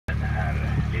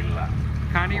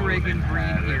Connie Ragen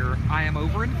Green here. I am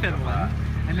over in Finland.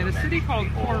 I'm in a city called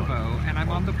Porvoo, and I'm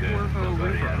on the Porvoo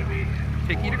River,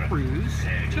 taking a cruise.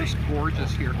 Just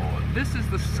gorgeous here. This is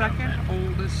the second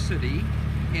oldest city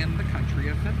in the country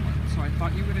of Finland, so I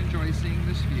thought you would enjoy seeing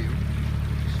this view.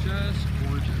 It's just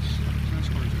gorgeous,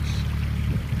 just gorgeous.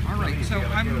 Alright, so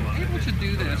I'm able to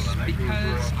do this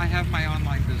because I have my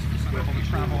online business. I'm able to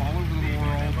travel all over the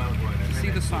world, to see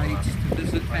the sights, to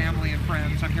visit family and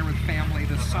friends. I'm here with family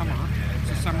this summer. It's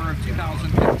the summer of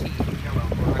 2015.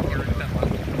 I'm here in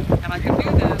Finland. And I can do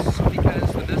this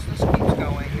because the business keeps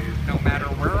going no matter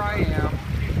where I am,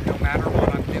 no matter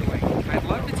what I'm doing. I'd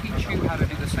love to teach you how to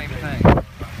do the same thing.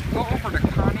 Go over to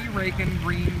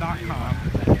ConnieRagenGreen.com.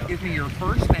 Give me your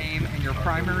first name and your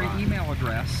primary email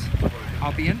address.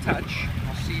 I'll be in touch.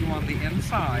 I'll see you on the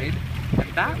inside,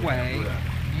 and that way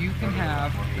you can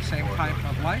have the same type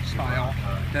of lifestyle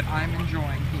that I'm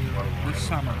enjoying here this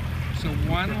summer. So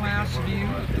one last view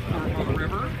of the Porvoo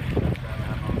River.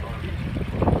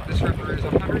 This river is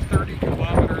 130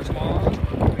 kilometers long,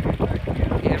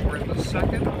 and we're in the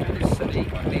second oldest city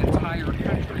in the entire